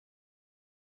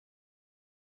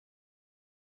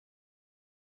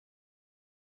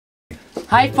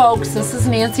Hi folks, this is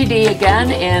Nancy D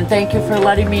again, and thank you for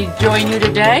letting me join you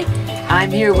today. I'm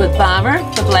here with Bomber,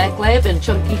 the Black Lab, and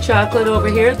Chunky Chocolate over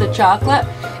here, the chocolate.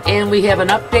 And we have an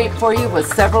update for you with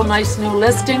several nice new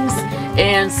listings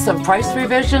and some price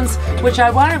revisions, which I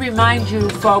want to remind you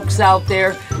folks out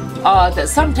there that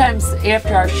sometimes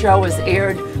after our show is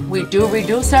aired, we do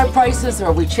reduce our prices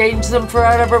or we change them for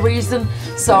whatever reason.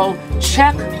 So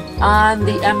check on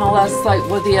the MLS site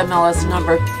with the MLS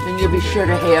number and you'll be sure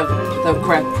to have the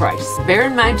correct price. Bear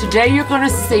in mind, today you're going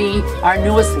to see our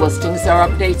newest listings, our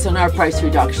updates and our price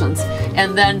reductions.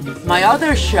 And then my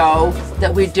other show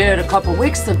that we did a couple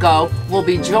weeks ago will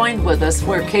be joined with us,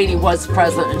 where Katie was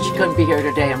present and she couldn't be here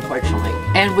today, unfortunately.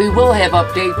 And we will have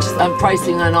updates on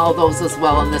pricing on all those as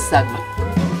well in this segment.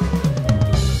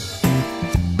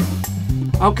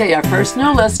 Okay, our first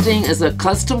new listing is a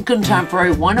custom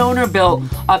contemporary one-owner built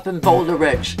up in Boulder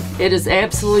Ridge. It is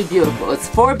absolutely beautiful. It's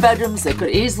 4 bedrooms. It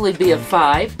could easily be a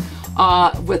 5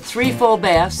 with 3 full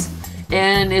baths,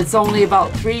 and it's only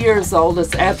about 3 years old.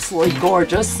 It's absolutely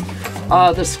gorgeous.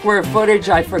 The square footage,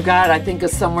 I forgot, I think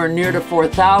is somewhere near to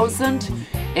 4,000.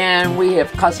 And we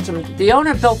have custom, the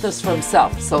owner built this for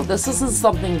himself, so this isn't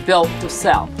something built to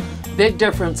sell. Big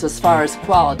difference as far as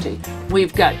quality.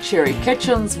 We've got cherry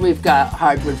kitchens, we've got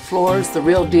hardwood floors, the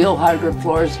real deal hardwood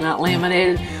floors, not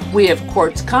laminated. We have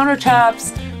quartz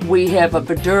countertops. We have a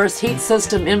Badurus heat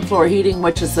system, in-floor heating,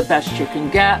 which is the best you can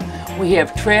get. We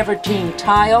have travertine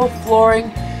tile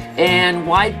flooring and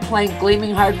wide plank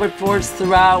gleaming hardwood floors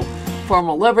throughout.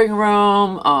 Formal living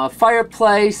room,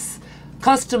 fireplace,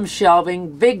 custom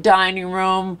shelving, big dining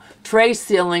room, tray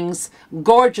ceilings,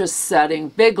 gorgeous setting,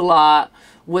 big lot,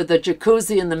 with a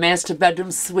jacuzzi in the master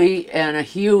bedroom suite and a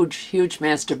huge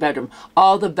master bedroom.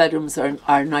 All the bedrooms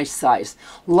are nice size.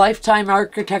 Lifetime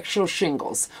architectural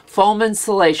shingles, foam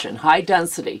insulation, high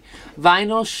density,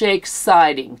 vinyl shake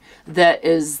siding that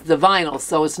is the vinyl,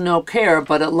 so it's no care,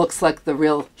 but it looks like the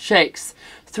real shakes.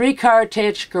 3-car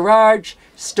attached garage,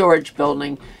 storage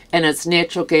building, and it's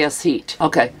natural gas heat.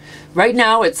 Okay, right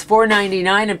now it's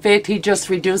 $4.99. In fact, he just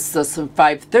reduced this from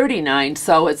 $5.39,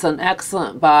 so it's an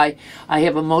excellent buy. I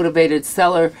have a motivated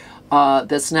seller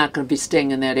that's not going to be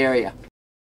staying in that area.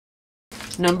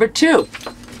 Number 2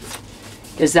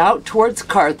 is out towards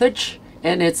Carthage,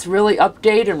 and it's really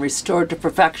updated and restored to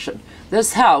perfection.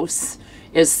 This house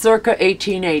is circa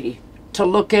 1880. To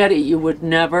look at it, you would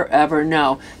never ever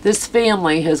know. This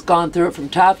family has gone through it from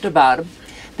top to bottom.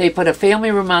 They put a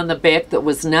family room on the back that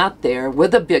was not there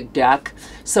with a big deck.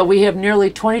 So we have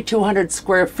nearly 2,200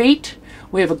 square feet.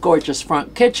 We have a gorgeous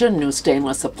front kitchen, new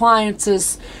stainless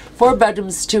appliances, 4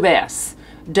 bedrooms, 2 baths.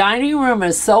 Dining room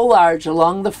is so large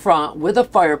along the front with a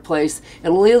fireplace,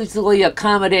 it'll easily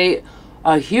accommodate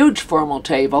a huge formal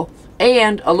table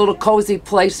and a little cozy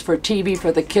place for TV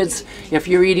for the kids. If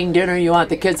you're eating dinner, you want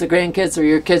the kids, the grandkids, or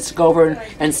your kids to go over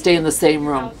and stay in the same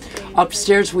room.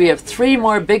 Upstairs we have 3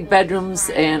 more big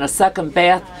bedrooms and a second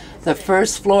bath. The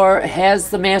first floor has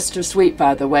the master suite,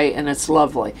 by the way, and it's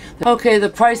lovely. Okay, the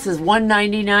price is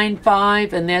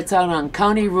 $199.5, and that's out on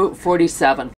County Route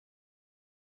 47.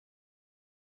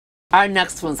 Our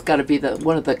next one's got to be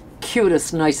one of the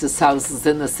cutest, nicest houses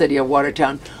in the city of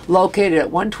Watertown, located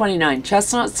at 129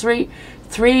 Chestnut Street.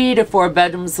 3 to 4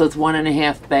 bedrooms with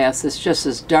 1.5 baths. It's just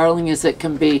as darling as it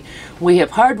can be. We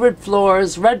have hardwood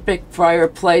floors, red brick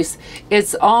fireplace.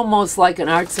 It's almost like an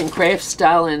arts and crafts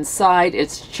style inside.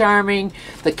 It's charming.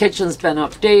 The kitchen's been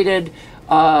updated.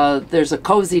 There's a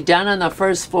cozy den on the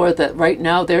first floor that right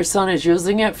now their son is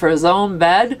using it for his own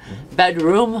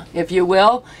bedroom, if you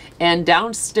will. And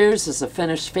downstairs is a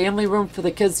finished family room for the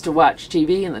kids to watch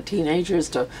TV and the teenagers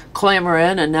to clamor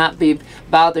in and not be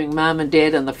bothering mom and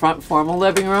dad in the front formal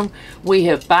living room. We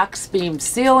have box beam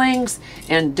ceilings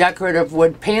and decorative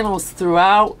wood panels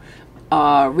throughout.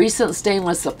 Recent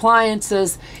stainless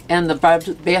appliances, and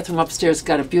the bathroom upstairs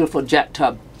got a beautiful jet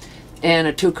tub and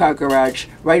a 2-car garage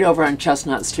right over on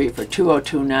Chestnut Street for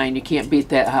 $202.9. You can't beat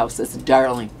that house. It's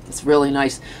darling. It's really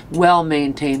nice, well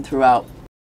maintained throughout.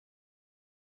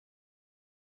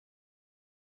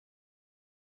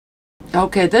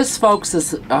 Okay, this, folks,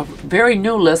 is a very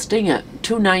new listing at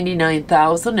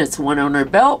 $299,000. It's one owner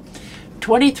built,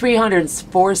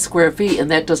 2,304 square feet, and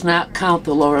that does not count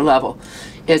the lower level.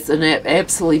 It's an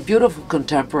absolutely beautiful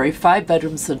contemporary, 5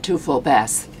 bedrooms and 2 full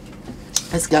baths.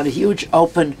 It's got a huge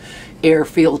open air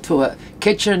feel to it.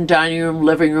 Kitchen, dining room,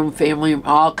 living room, family room,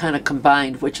 all kind of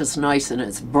combined, which is nice, and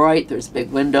it's bright. There's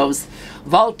big windows,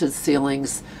 vaulted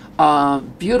ceilings,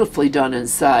 beautifully done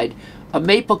inside. A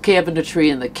maple cabinetry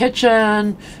in the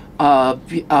kitchen,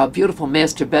 a beautiful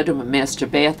master bedroom and master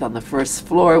bath on the first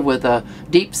floor with a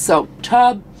deep soaked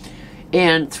tub,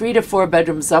 and 3 to 4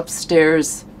 bedrooms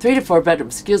upstairs. 3 to 4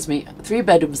 bedrooms, excuse me, 3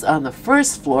 bedrooms on the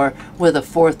first floor with a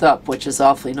 4th up, which is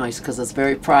awfully nice because it's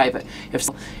very private.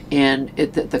 And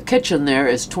the kitchen there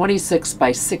is 26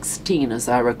 by 16, as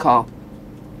I recall.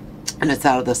 And it's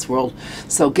out of this world.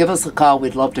 So give us a call.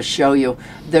 We'd love to show you.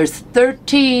 There's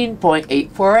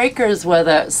 13.84 acres with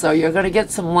it, so you're going to get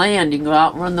some land. You can go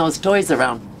out and run those toys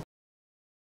around.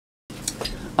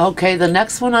 Okay, the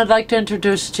next one I'd like to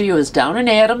introduce to you is down in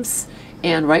Adams.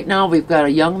 And right now we've got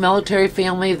a young military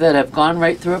family that have gone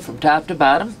right through it from top to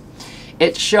bottom.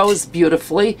 It shows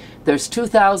beautifully. There's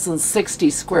 2,060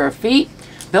 square feet.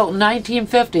 Built in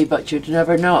 1950, but you'd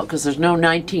never know it because there's no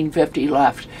 1950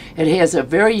 left. It has a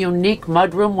very unique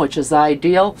mudroom, which is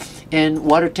ideal in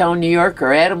Watertown, New York,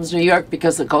 or Adams, New York,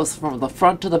 because it goes from the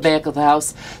front to the back of the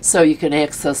house, so you can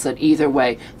access it either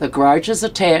way. The garage is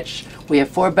attached. We have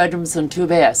 4 bedrooms and 2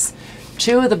 baths.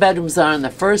 2 of the bedrooms are on the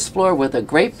first floor with a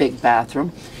great big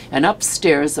bathroom. And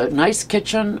upstairs, a nice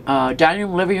kitchen, dining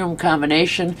room, living room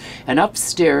combination. And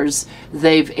upstairs,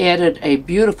 they've added a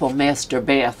beautiful master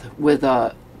bath with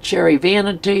a cherry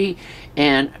vanity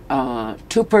and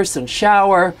 2-person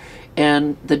shower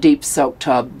and the deep soak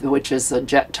tub, which is a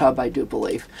jet tub, I do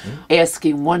believe.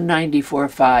 Asking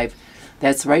 $194,500.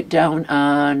 That's right down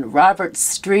on Roberts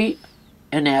Street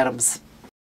in Adams.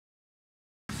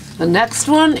 The next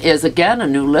one is again a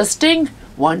new listing.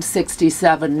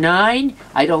 167.9.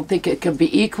 I don't think it can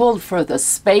be equaled for the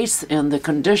space and the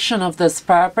condition of this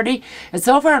property. It's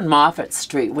over on Moffett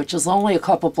Street, which is only a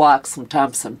couple blocks from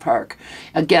Thompson Park.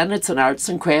 Again, it's an arts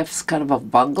and crafts kind of a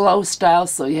bungalow style,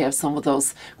 so you have some of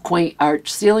those quaint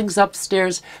arch ceilings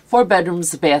upstairs. 4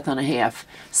 bedrooms, a bath and a half.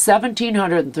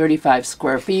 1,735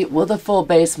 square feet with a full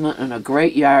basement and a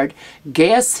great yard.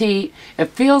 Gas heat. It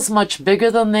feels much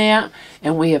bigger than that,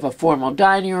 and we have a formal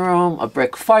dining room, a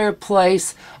brick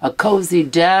fireplace, a cozy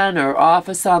den or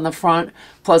office on the front,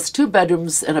 plus 2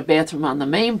 bedrooms and a bathroom on the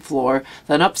main floor.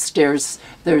 Then upstairs,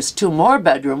 there's 2 more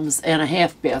bedrooms and a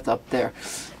half bath up there.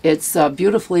 It's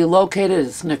beautifully located.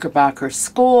 It's Knickerbocker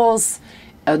Schools,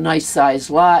 a nice sized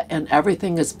lot, and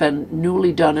everything has been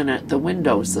newly done in it. The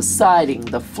windows, the siding,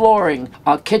 the flooring,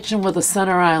 a kitchen with a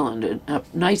center island, and a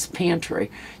nice pantry.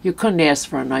 You couldn't ask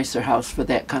for a nicer house for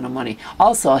that kind of money.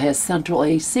 Also has central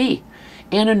AC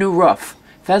and a new roof.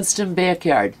 Fenced in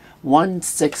backyard.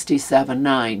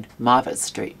 167.9 Moffett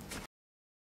Street.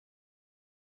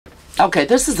 Okay,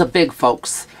 this is a big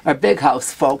folks, or big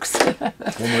house, folks.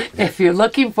 If you're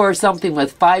looking for something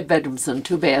with 5 bedrooms and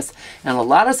 2 baths and a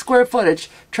lot of square footage,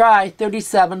 try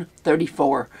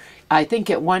 3734. I think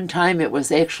at one time it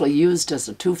was actually used as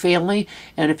a 2-family,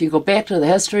 and if you go back to the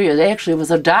history, it actually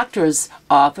was a doctor's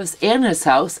office and his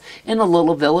house in a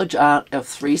little village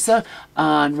of Theresa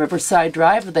on Riverside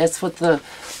Drive. That's what the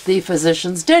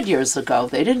physicians did years ago.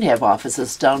 They didn't have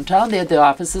offices downtown. They had the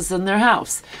offices in their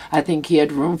house. I think he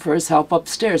had room for his help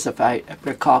upstairs, if I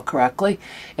recall correctly.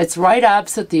 It's right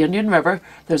opposite the Indian River.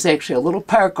 There's actually a little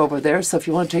park over there, so if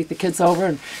you want to take the kids over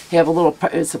and have a little,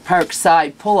 it's a park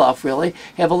side pull-off really,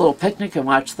 have a little picnic and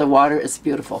watch the water. It's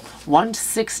beautiful.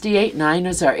 168.9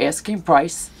 is our asking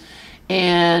price,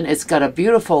 and it's got a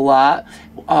beautiful lot,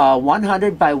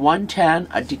 100 by 110,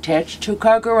 a detached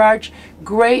 2-car garage,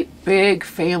 great big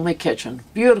family kitchen,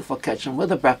 beautiful kitchen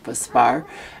with a breakfast bar,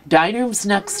 dining room's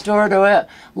next door to it,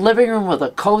 living room with a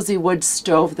cozy wood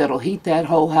stove that'll heat that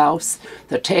whole house.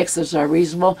 The taxes are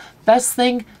reasonable. Best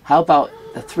thing, how about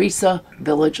the Theresa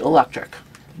Village Electric?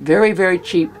 Very, very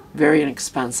cheap, very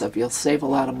inexpensive. You'll save a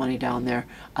lot of money down there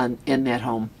in that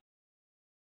home.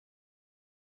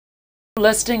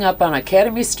 Listing up on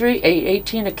Academy Street,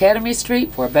 818 Academy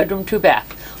Street, 4-bedroom,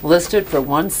 2-bath. Listed for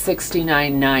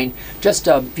 $169.9. Just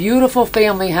a beautiful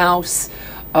family house.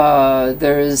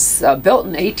 There's built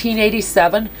in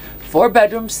 1887, 4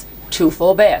 bedrooms, 2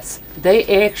 full baths. They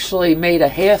actually made a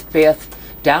half bath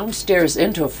downstairs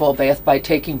into a full bath by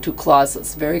taking 2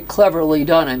 closets. Very cleverly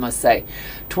done, I must say.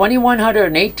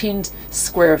 2,118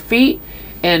 square feet,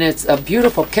 and it's a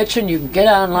beautiful kitchen. You can get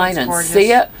online and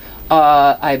see it.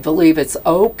 I believe it's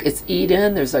oak, it's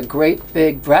eat-in, there's a great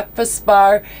big breakfast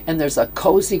bar, and there's a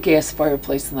cozy gas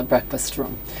fireplace in the breakfast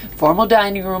room. Formal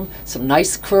dining room, some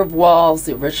nice curved walls,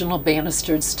 the original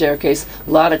banistered staircase, a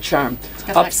lot of charm. It's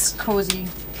got that cozy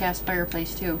gas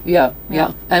fireplace too. Yeah.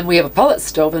 And we have a pellet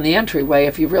stove in the entryway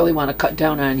if you really want to cut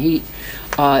down on heat.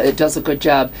 It does a good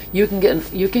job. You can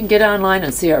get online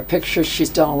and see our pictures. She's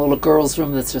done a little girl's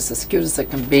room that's just as cute as it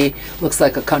can be. Looks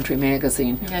like a country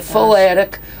magazine. Yeah, full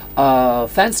attic,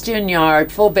 fenced in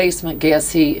yard, full basement,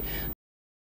 gas heat.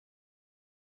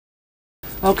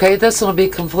 Okay, this will be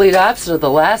complete opposite of the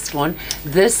last one.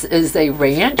 This is a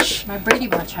ranch. My Brady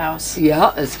Bunch house.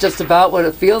 Yeah, it's just about what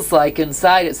it feels like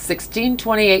inside. It's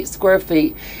 1628 square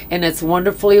feet, and it's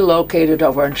wonderfully located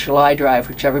over on July Drive,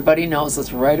 which everybody knows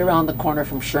is right around the corner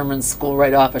from Sherman School,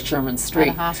 right off of Sherman Street.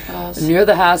 By the hospitals. Near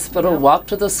the hospital, Yep. walk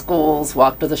to the schools,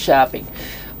 walk to the shopping.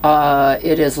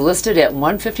 It is listed at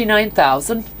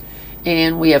 $159,000,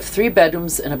 and we have 3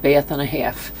 bedrooms and a bath and a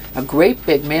half. A great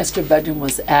big master bedroom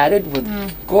was added with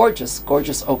gorgeous,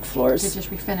 gorgeous oak They floors. just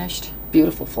refinished.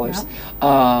 Beautiful floors.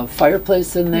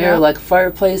 Fireplace in there, Yep. like a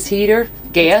fireplace heater,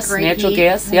 gas, Great natural heat,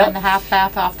 gas. and Yep. then the half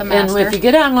bath off the And master. if you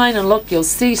get online and look, you'll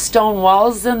see stone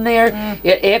walls in there.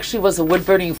 It actually was a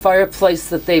wood-burning fireplace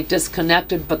that they've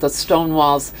disconnected, but the stone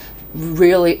walls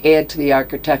really add to the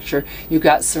architecture. You've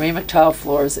got ceramic tile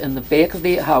floors, and the back of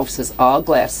the house is all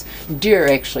glass. Deer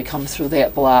actually come through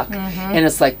that block, and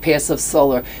it's like passive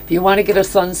solar. If you want to get a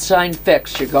sunshine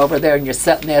fix, you go over there and you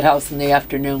sit in that house in the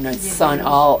afternoon, and it's You sun do.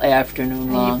 all afternoon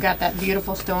And long. you've got that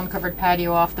beautiful stone-covered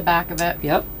patio off the back of it.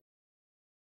 Yep.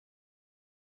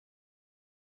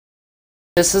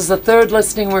 This is the 3rd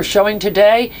listing we're showing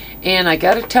today, and I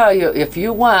got to tell you, if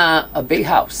you want a big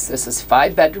house, this is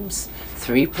 5 bedrooms,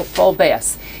 3 full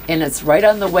baths, and it's right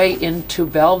on the way into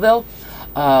Belleville.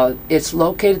 It's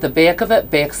located, the back of it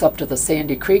backs up to the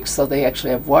Sandy Creek, so they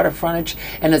actually have water frontage,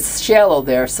 and it's shallow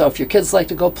there, so if your kids like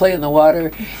to go play in the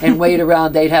water and wade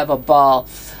around, they'd have a ball.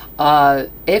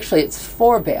 Actually, it's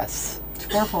 4 baths. It's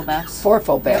 4 full baths. 4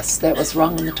 full baths. That was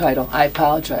wrong in the title. I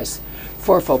apologize.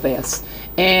 4 full baths.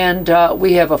 And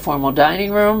we have a formal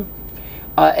dining room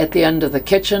at the end of the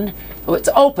kitchen. Oh, it's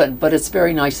open, but it's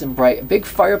very nice and bright. A big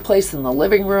fireplace in the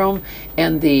living room,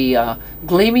 and the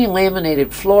gleaming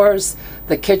laminated floors.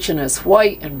 The kitchen is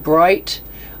white and bright.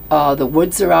 The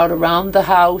woods are out around the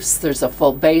house. There's a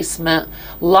full basement.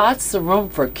 Lots of room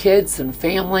for kids and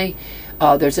family.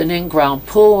 There's an in-ground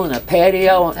pool and a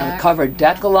patio and a covered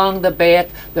deck along the back.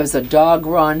 There's a dog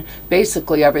run,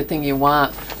 basically everything you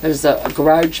want. There's a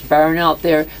garage barn out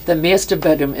there. The master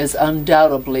bedroom is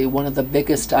undoubtedly one of the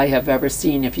biggest I have ever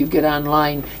seen. If you get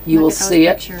online, you will Look at those see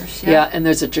it. pictures, Yeah, and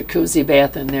there's a jacuzzi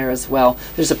bath in there as well.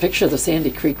 There's a picture of the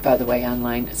Sandy Creek, by the way,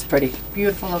 online. It's pretty.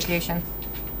 Beautiful location.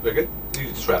 Very good. You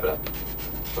can just wrap it up.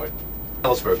 Sorry.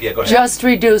 Ellisburg, yeah, go ahead. Just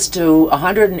reduced to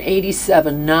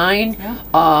 187.9.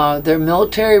 Yeah. They're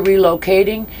military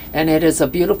relocating, and it is a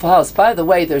beautiful house. By the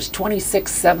way, there's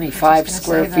 2675 Just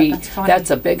square gonna say that. feet. That's funny.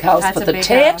 That's a big house, That's but a the big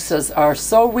taxes are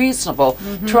so reasonable.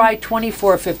 Try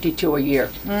 $24.52 a year.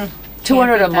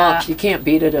 200 a beat month. that. You can't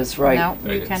beat it as right. No,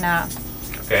 Very you good. cannot.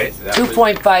 Okay. that was-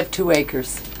 2.52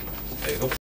 acres. There you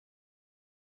go.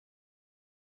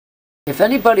 If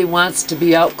anybody wants to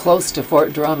be out close to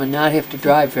Fort Drum and not have to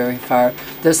drive very far,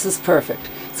 this is perfect.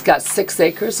 It's got 6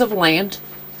 acres of land.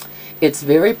 It's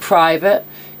very private,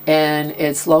 and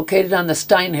it's located on the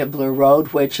Steinhibler Road,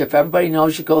 which, if everybody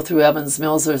knows, you go through Evans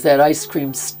Mills, there's that ice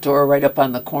cream store right up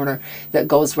on the corner that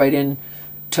goes right in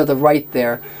to the right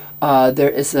there. There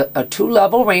is a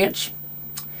 2-level ranch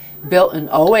built in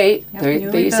 '08. Yep,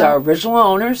 newly These built. are original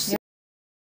owners.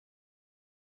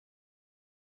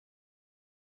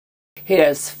 It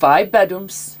has 5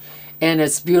 bedrooms, and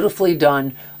it's beautifully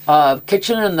done.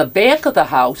 Kitchen in the back of the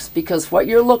house, because what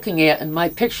you're looking at in my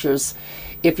pictures,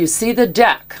 if you see the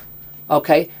deck,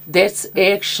 okay, that's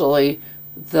actually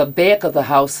the back of the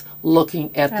house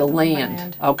looking at the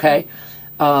land, okay?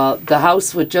 The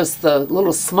house with just the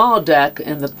little small deck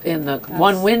and the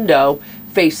one window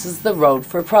faces the road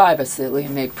for privacy,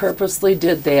 and they purposely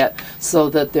did that so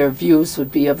that their views would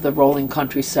be of the rolling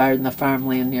countryside and the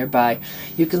farmland nearby.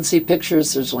 You can see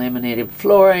pictures. There's laminated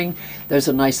flooring. There's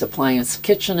a nice appliance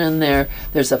kitchen in there.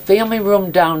 There's a family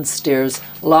room downstairs.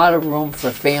 A lot of room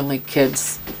for family,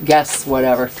 kids, guests,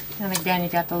 whatever. And again, you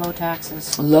got the low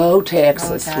taxes. Low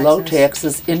taxes. Low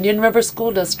taxes. taxes. Indian River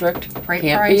School District. Great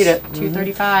Can't price. beat it.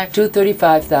 $235.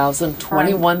 $235,000,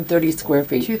 2130 square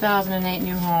feet. 2008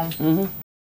 new home.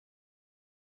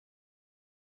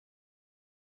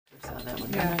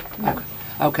 Yeah.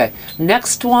 Okay,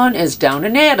 next one is down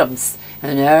in Adams,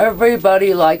 and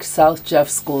everybody likes South Jeff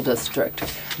School District.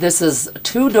 This is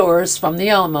 2 doors from the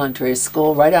elementary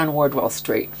school right on Wardwell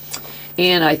Street.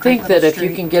 And I think that if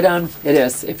you can get on, it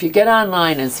is, if you get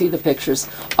online and see the pictures,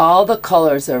 all the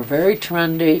colors are very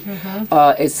trendy.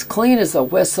 It's clean as a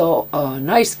whistle, a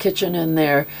nice kitchen in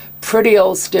there, pretty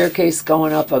old staircase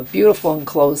going up, a beautiful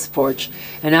enclosed porch,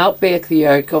 and out back the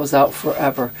yard goes out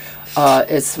forever.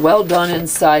 It's well done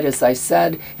inside, as I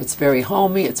said. It's very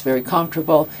homey, it's very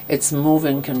comfortable, it's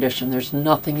move-in condition. There's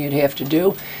nothing you'd have to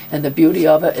do, and the beauty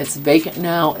of it, it's vacant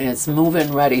now and it's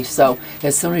move-in ready. So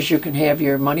as soon as you can have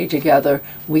your money together,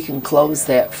 we can close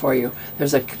that for you.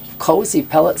 There's a cozy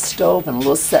pellet stove and a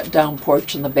little set-down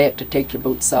porch in the back to take your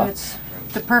boots off. It's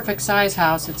the perfect size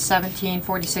house. It's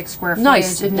 1746 square feet.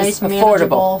 Nice. It's nice, It's affordable.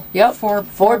 manageable. Yep.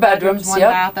 Four bedrooms, one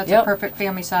yep. bath. That's Yep. a perfect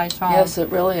family-sized home. Yes, it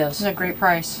really is. It's a great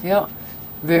price. Yeah.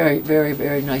 Very, very,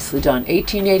 very nicely done.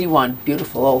 1881,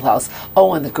 beautiful old house.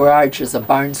 Oh, and the garage is a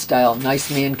barn style.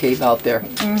 Nice man cave out there.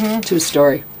 Mm-hmm.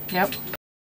 2-story. Yep.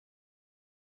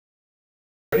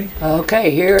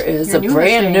 Okay, here is Your a new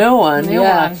brand listing. new one. New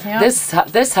Yeah. one, yeah.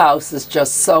 This house is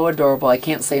just so adorable. I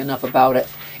can't say enough about it.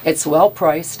 It's well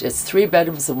priced. It's 3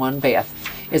 bedrooms and 1 bath.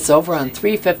 It's over on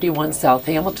 351 South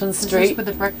Hamilton Is this Street. with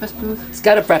the breakfast booth? It's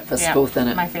got a breakfast Yeah, booth in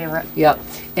it. my favorite. Yep.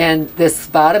 And this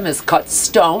bottom is cut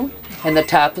stone, and the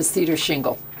top is cedar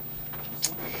shingle.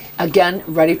 Again,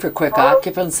 ready for quick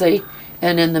occupancy.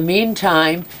 And in the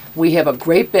meantime, we have a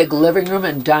great big living room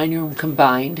and dining room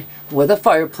combined with a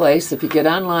fireplace. If you get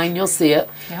online, you'll see it.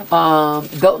 Yep.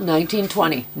 Built in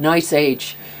 1920. Nice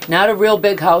age. Not a real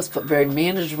big house, but very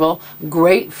manageable.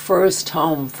 Great first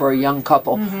home for a young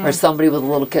couple or somebody with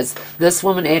little kids. This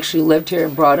woman actually lived here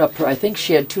and brought up her, I think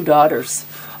she had 2 daughters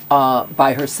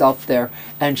by herself there,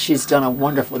 and she's done a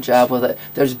wonderful job with it.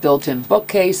 There's built-in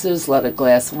bookcases, leaded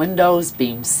glass windows,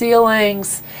 beam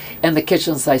ceilings, and the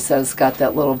kitchen, as I said, has got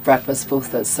that little breakfast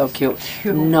booth that's so cute.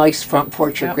 Nice front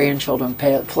porch your Yep. grandchildren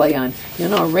play on. You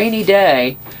know, a rainy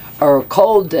day or a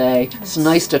cold day, it's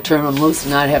nice to turn them loose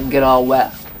and not have them get all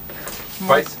wet.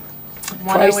 Price?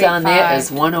 Price on that is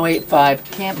 1085.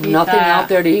 Can't beat Nothing that. out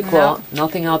there to equal. Nope.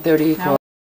 Nothing out there to equal. Nope.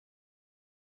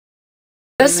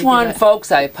 This Really one, good.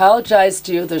 folks, I apologize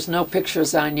to you. There's no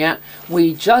pictures on yet.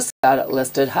 We just got it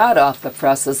listed, hot off the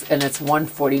presses, and it's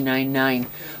 $149,900.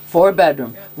 4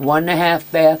 bedroom,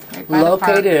 1.5 bath, Right by the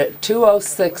located park. at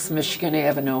 206 Michigan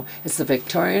Avenue. It's a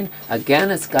Victorian. Again,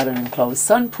 it's got an enclosed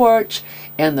sun porch,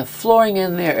 and the flooring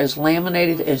in there is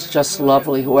laminated. It's just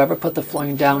lovely. Whoever put the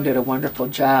flooring down did a wonderful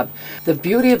job. The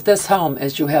beauty of this home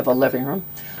is you have a living room,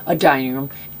 a dining room,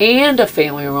 and a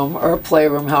family room or a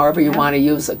playroom, however you want to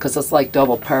use it, because it's like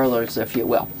double parlors, if you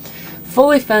will.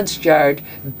 Fully fenced yard,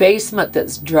 basement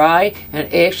that's dry,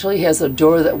 and actually has a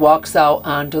door that walks out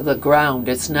onto the ground.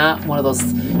 It's not one of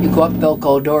those you go up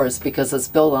Bilko doors, because it's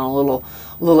built on a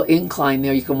little incline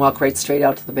there. You can walk right straight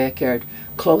out to the backyard.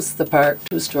 Close to the park,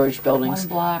 2 storage buildings. 1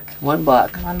 block. One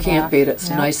block. One Can't block. beat it. It's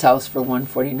a No. nice house for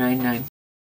 $149,900.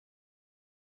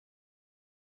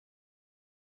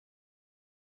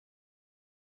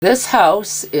 This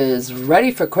house is ready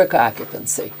for quick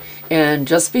occupancy, and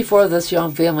just before this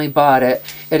young family bought it,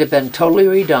 it had been totally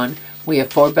redone. We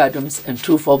have 4 bedrooms and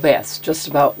 2 full baths, just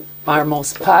about our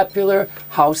most popular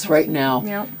house right now.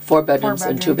 Yep. 4 bedrooms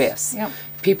and 2 bedrooms. baths. Yep.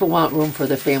 People want room for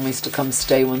their families to come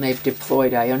stay when they've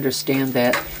deployed. I understand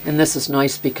that, and this is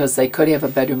nice because they could have a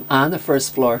bedroom on the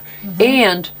first floor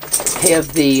and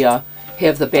have the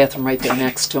bathroom right there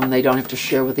next to them. They don't have to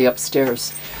share with the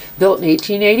upstairs. Built in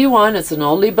 1881, it's an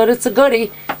oldie, but it's a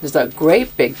goodie. There's a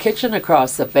great big kitchen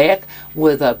across the back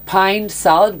with a pine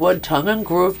solid wood tongue and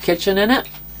groove kitchen in it,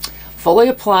 fully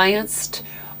applianced.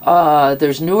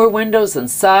 There's newer windows and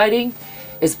siding.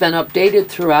 It's been updated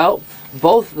throughout.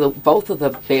 Both of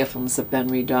the bathrooms have been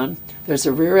redone. There's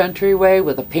a rear entryway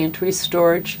with a pantry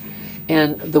storage,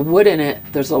 and the wood in it,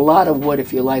 there's a lot of wood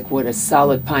if you like wood. It's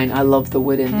solid pine. I love the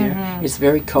wood in there. It's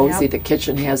very cozy. Yep. The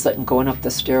kitchen has it, and going up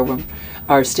the stairway,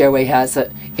 our stairway has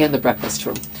it, and the breakfast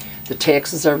room. The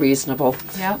taxes are reasonable.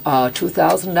 Yep.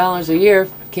 $2,000 a year.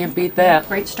 Can't beat that.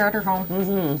 Great starter home.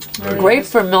 Really Great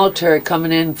is. for military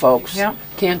coming in, folks. Yep.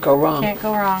 Can't go wrong. Can't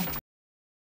go wrong.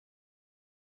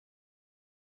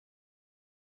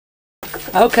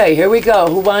 Okay, here we go.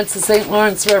 Who wants the St.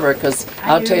 Lawrence River? Because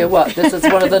I'll do. tell you what, this is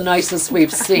one of the nicest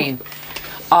we've seen.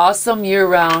 Awesome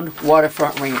year-round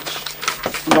waterfront ranch.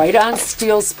 Right on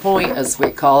Steele's Point, as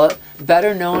we call it,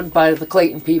 better known by the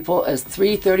Clayton people as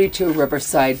 332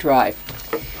 Riverside Drive.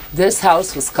 This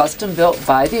house was custom built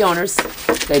by the owners.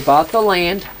 They bought the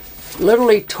land,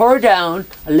 literally tore down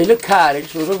a little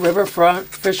cottage, little riverfront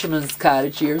fisherman's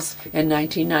cottage years in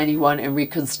 1991, and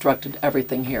reconstructed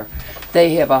everything here.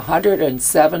 They have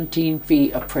 117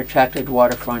 feet of protected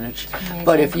water frontage.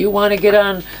 But if you want to get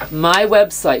on my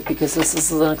website, because this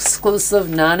is an exclusive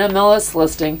non-MLS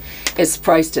listing, it's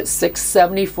priced at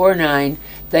 $674,900.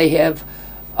 They have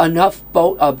enough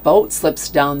boat slips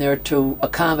down there to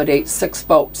accommodate 6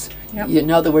 boats. Yep.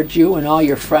 In other words, you and all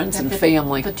your friends and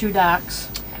family. The 2 docks.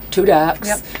 2 docks.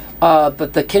 Yep.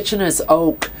 But the kitchen is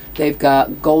oak. They've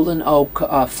got golden oak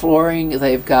flooring.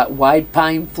 They've got wide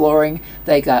pine flooring.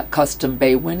 They got custom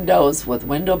bay windows with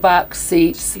window box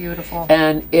seats. Beautiful.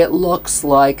 And it looks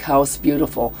like House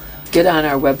Beautiful. Get on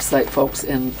our website, folks,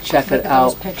 and check it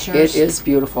out. Those pictures. It is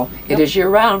beautiful. Yep. It is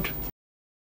year-round.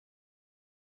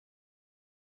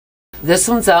 This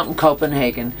one's out in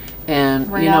Copenhagen, and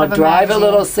Right out of a drive a magazine.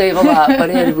 little, save a lot, but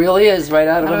it really is right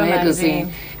out of Out a of a magazine.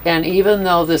 magazine. And even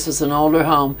though this is an older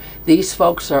home, these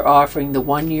folks are offering the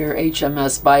 1-year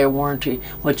HMS buyer warranty,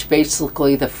 which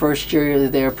basically the first year you're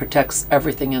there protects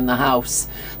everything in the house.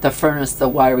 The furnace, the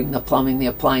wiring, the plumbing, the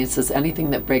appliances,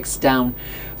 anything that breaks down.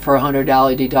 For $100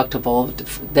 deductible,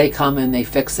 they come and they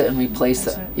fix it and replace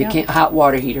it. You Yep. can't, hot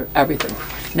water heater, everything.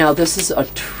 Now this is a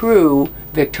true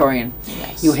Victorian.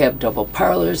 Yes. You have double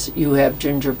parlors, you have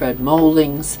gingerbread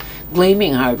moldings,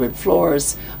 gleaming hardwood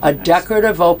floors, a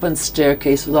decorative open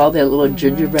staircase with all that little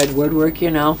gingerbread woodwork,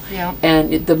 Yeah.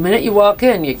 And the minute you walk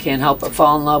in, you can't help but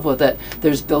fall in love with it.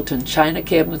 There's built-in china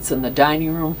cabinets in the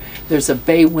dining room. There's a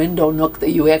bay window nook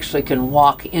that you actually can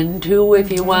walk into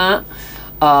if you want.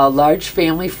 Large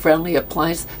family-friendly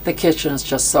appliance. The kitchen is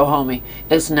just so homey.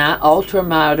 It's not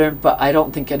ultra-modern, but I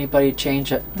don't think anybody'd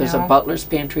change it. There's a No. butler's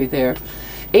pantry there.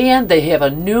 And they have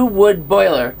a new wood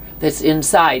boiler that's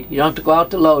inside. You don't have to go out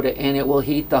to load it, and it will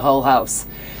heat the whole house.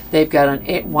 They've got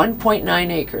 1.9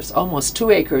 acres, almost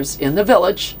 2 acres, in the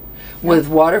village, with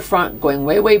waterfront going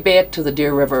way, way back to the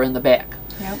Deer River in the back.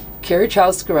 Yep. Carriage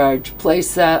house garage, place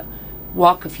set,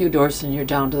 walk a few doors and you're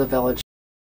down to the village.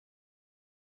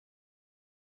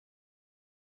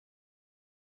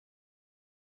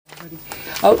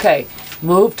 Okay,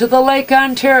 move to the Lake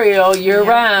Ontario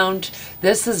year-round.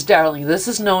 This is Darling. This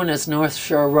is known as North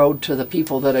Shore Road to the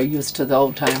people that are used to the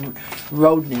old-time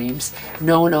road names.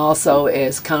 Known also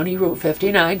as County Route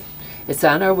 59. It's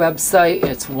on our website.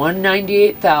 It's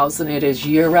 $198,000. It is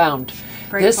year-round.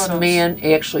 Great This photos. man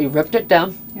actually ripped it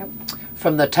down. Yep.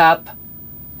 From the top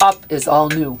up is all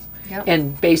new. Yep.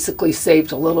 And basically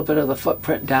saved a little bit of the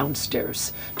footprint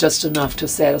downstairs, just enough to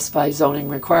satisfy zoning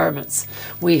requirements.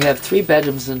 We have 3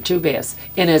 bedrooms and 2 baths.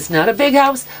 And it's not a big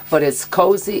house, but it's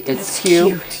cozy, it's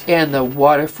cute, and the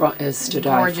waterfront is to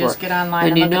die Gorgeous. for. Get online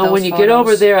And and you look at know, those when you get over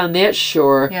photos. there on that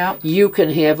shore, Yep. you can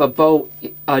have a boat,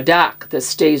 a dock that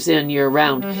stays in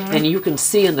year-round. And you can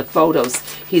see in the photos,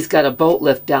 he's got a boat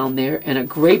lift down there and a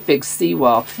great big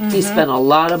seawall. He spent a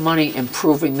lot of money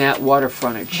improving that water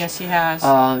frontage. Yes, he has.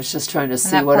 I was just trying to and see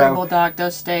that what portable our... dock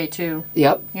does stay too.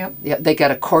 Yep. Yep. Yeah, they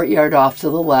got a courtyard off to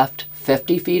the left,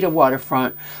 50 feet of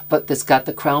waterfront, but it's got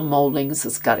the crown moldings,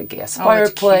 it's got a gas Oh, it's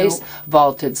fireplace, cute.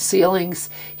 vaulted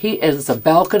ceilings. He is a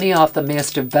balcony off the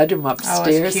master bedroom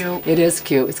upstairs. cute. It is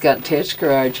cute. It's got an attached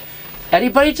garage.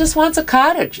 Anybody just wants a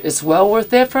cottage. It's well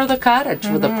worth it for the cottage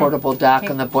with a portable dock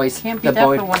and the boys. Can't beat the that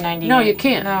boy. for $198. No, you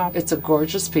can't. No. It's a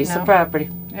gorgeous piece No. of property.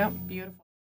 Yep. Beautiful.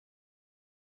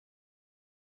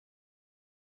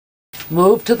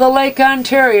 Move to the Lake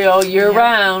Ontario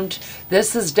year-round.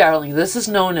 This is Darling. This is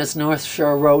known as North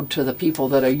Shore Road to the people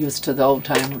that are used to the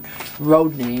old-time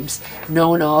road names.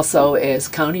 Known also as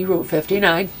County Route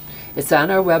 59. It's on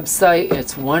our website.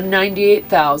 It's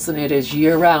 $198,000. It is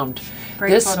year-round.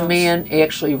 Great This photos. man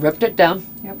actually ripped it down.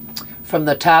 Yep. From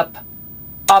the top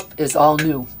up is all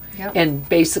new. Yep. And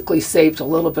basically saved a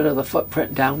little bit of the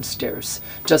footprint downstairs,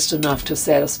 just enough to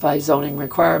satisfy zoning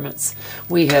requirements.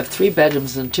 We have 3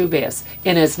 bedrooms and 2 baths.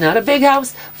 And it's not a big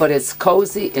house, but it's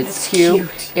cozy, it's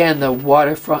cute, and the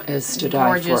waterfront is to die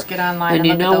Gorgeous. for. Get online And and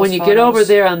you look at know, those when you get over photos.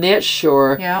 there on that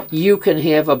shore, Yep. you can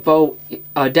have a boat,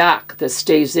 a dock that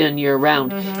stays in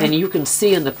year-round. And you can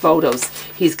see in the photos,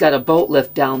 he's got a boat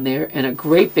lift down there and a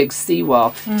great big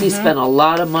seawall. He spent a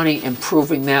lot of money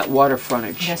improving that water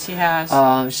frontage. Yes, he has.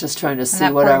 I was just trying to and see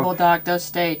that what portable our... dock does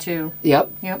stay too. Yep.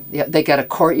 Yep. Yeah, they got a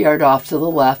courtyard off to the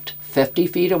left, 50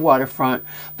 feet of waterfront,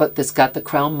 but it's got the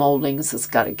crown moldings, it's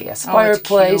got a gas Oh, it's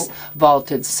fireplace, cute.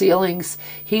 vaulted ceilings.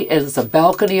 He is a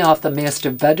balcony off the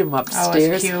master bedroom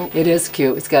upstairs. cute. It is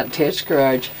cute. It's got an attached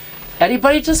garage.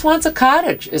 Anybody just wants a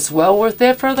cottage. It's well worth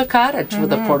it for the cottage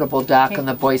with a portable dock and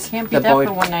the boys. Can't beat the that boy.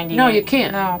 for $198. No, you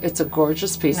can't. No. It's a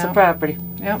gorgeous piece No. of property.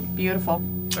 Yep. Beautiful.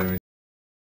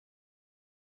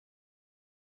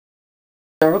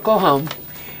 Historical home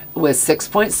with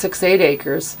 6.68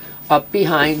 acres up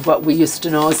behind what we used to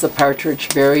know as the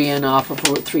Partridge Berry Inn off of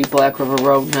Route 3 Black River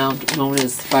Road, now known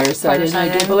as Fireside Inn, I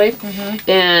Fireside do Inn. believe.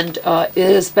 And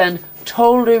it has been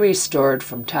totally restored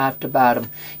from top to bottom.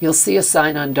 You'll see a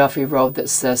sign on Duffy Road that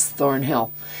says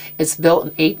Thornhill. It's built in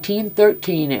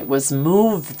 1813. It was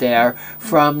moved there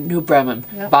from New Bremen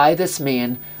Yep. by this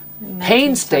man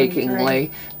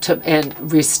painstakingly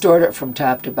and restored it from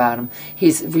top to bottom.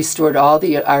 He's restored all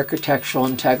the architectural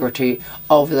integrity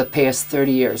over the past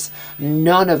 30 years.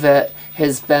 None of it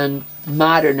has been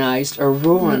modernized or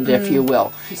ruined, if you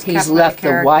will. He's left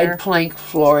the wide plank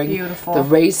flooring, the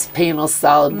raised panel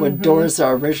solid wood doors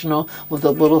are original with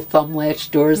the little thumb latch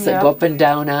doors that go up and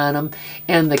down on them.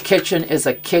 And the kitchen is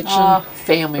a kitchen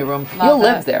family room. You'll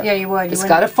live there. Yeah, you would. It's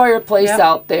got a fireplace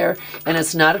out there, and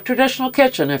it's not a traditional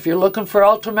kitchen. If you're looking for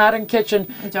ultra modern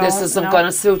kitchen, this isn't going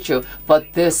to suit you.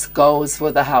 But this goes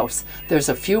with the house. There's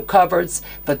a few cupboards,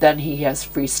 but then he has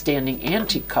freestanding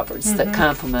antique cupboards that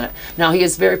complement it. Now he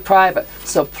is very private.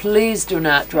 So please do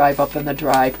not drive up in the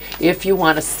drive. If you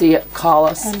want to see it, call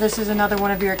us. And this is another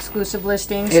one of your exclusive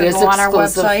listings. It is go on our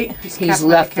exclusive. website. He's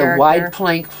left the wide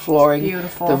plank flooring,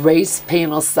 beautiful. The raised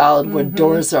panel solid wood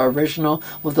doors are original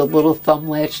with the little thumb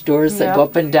latch doors that go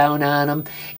up and down on them.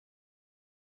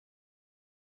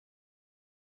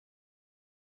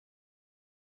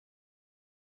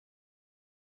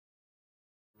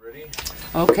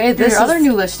 Okay, this is other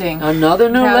new listing. Another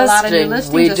new listing. A lot of new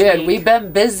listings we this did. week. We've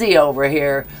been busy over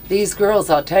here. These girls,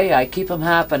 I'll tell you, I keep them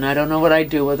hopping. I don't know what I'd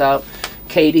do without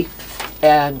Katie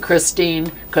and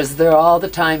Christine, because they're all the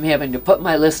time having to put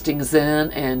my listings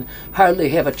in and hardly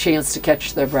have a chance to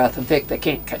catch their breath. In fact, they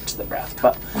can't catch their breath,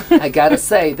 but I gotta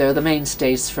say, they're the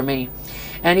mainstays for me.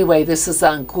 Anyway, this is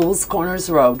on Gould's Corners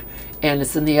Road, and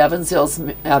it's in the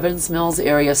Evans Mills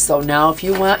area. So now if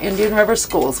you want Indian River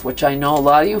schools, which I know a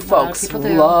lot of you folks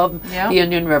love the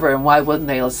Indian River, and why wouldn't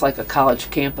they? It's like a college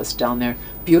campus down there.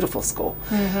 Beautiful school.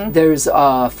 There's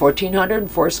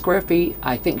 1,404 square feet.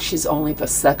 I think she's only the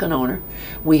second owner.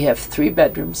 We have 3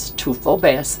 bedrooms, 2 full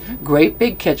baths, great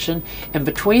big kitchen, and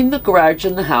between the garage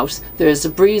and the house there's a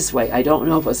breezeway. I don't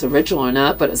know if it's original or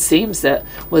not, but it seems that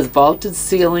with vaulted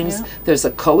ceilings. There's a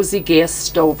cozy gas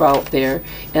stove out there,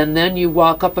 and then you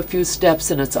walk up a few steps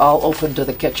and it's all open to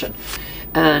the kitchen.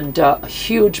 And a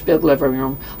huge big living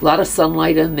room, a lot of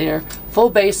sunlight in there, full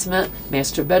basement,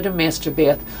 master bedroom, master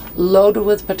bath, loaded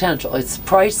with potential. It's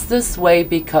priced this way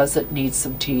because it needs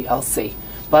some TLC,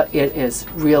 but it is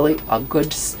really a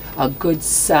good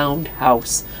sound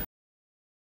house.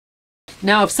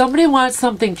 Now, if somebody wants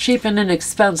something cheap and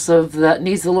inexpensive that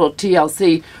needs a little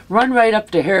TLC, run right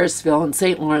up to Harrisville in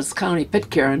St. Lawrence County,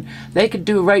 Pitcairn. They could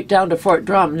do right down to Fort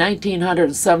Drum,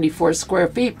 1,974 square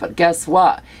feet, but guess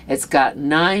what? It's got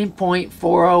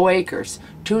 9.40 acres,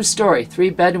 2-story,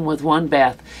 3-bedroom with 1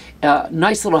 bath.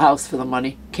 Nice little house for the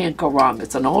money. Can't go wrong.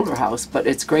 It's an older house, but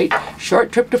it's great.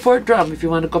 Short trip to Fort Drum if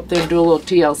you want to go up there and do a little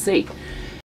TLC.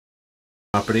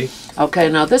 Property. Okay,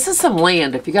 now this is some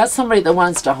land. If you got somebody that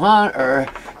wants to hunt or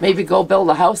maybe go build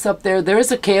a house up there, there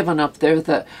is a cabin up there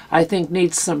that I think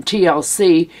needs some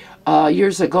TLC.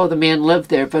 Years ago the man lived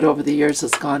there, but over the years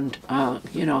it's gone,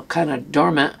 you know, kind of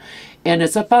dormant. And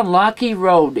it's up on Lockheed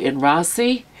Road in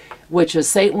Rossi, which is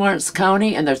St. Lawrence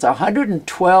County, and there's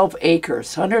 112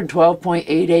 acres,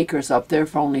 112.8 acres up there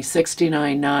for only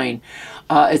 $69,900.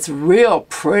 It's real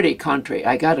pretty country.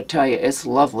 I got to tell you, it's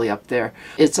lovely up there.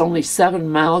 It's only 7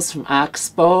 miles from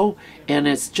Oxbow, and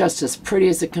it's just as pretty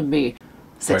as it can be.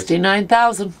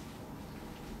 $69,000.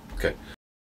 Okay.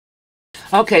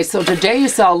 Okay, so today you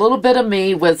saw a little bit of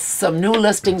me with some new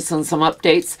listings and some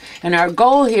updates, and our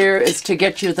goal here is to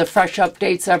get you the fresh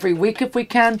updates every week if we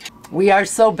can. We are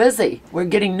so busy. We're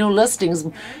getting new listings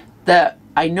that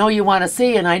I know you want to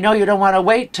see, and I know you don't want to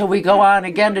wait till we go on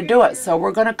again to do it. So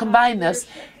we're going to combine this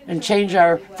and change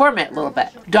our format a little bit.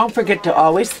 Don't forget to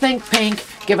always think pink.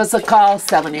 Give us a call,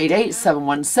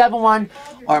 788-7171,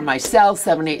 or myself,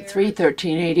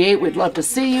 783-1388. We'd love to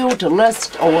see you, to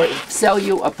list, or sell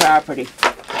you a property.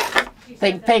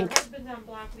 Think pink.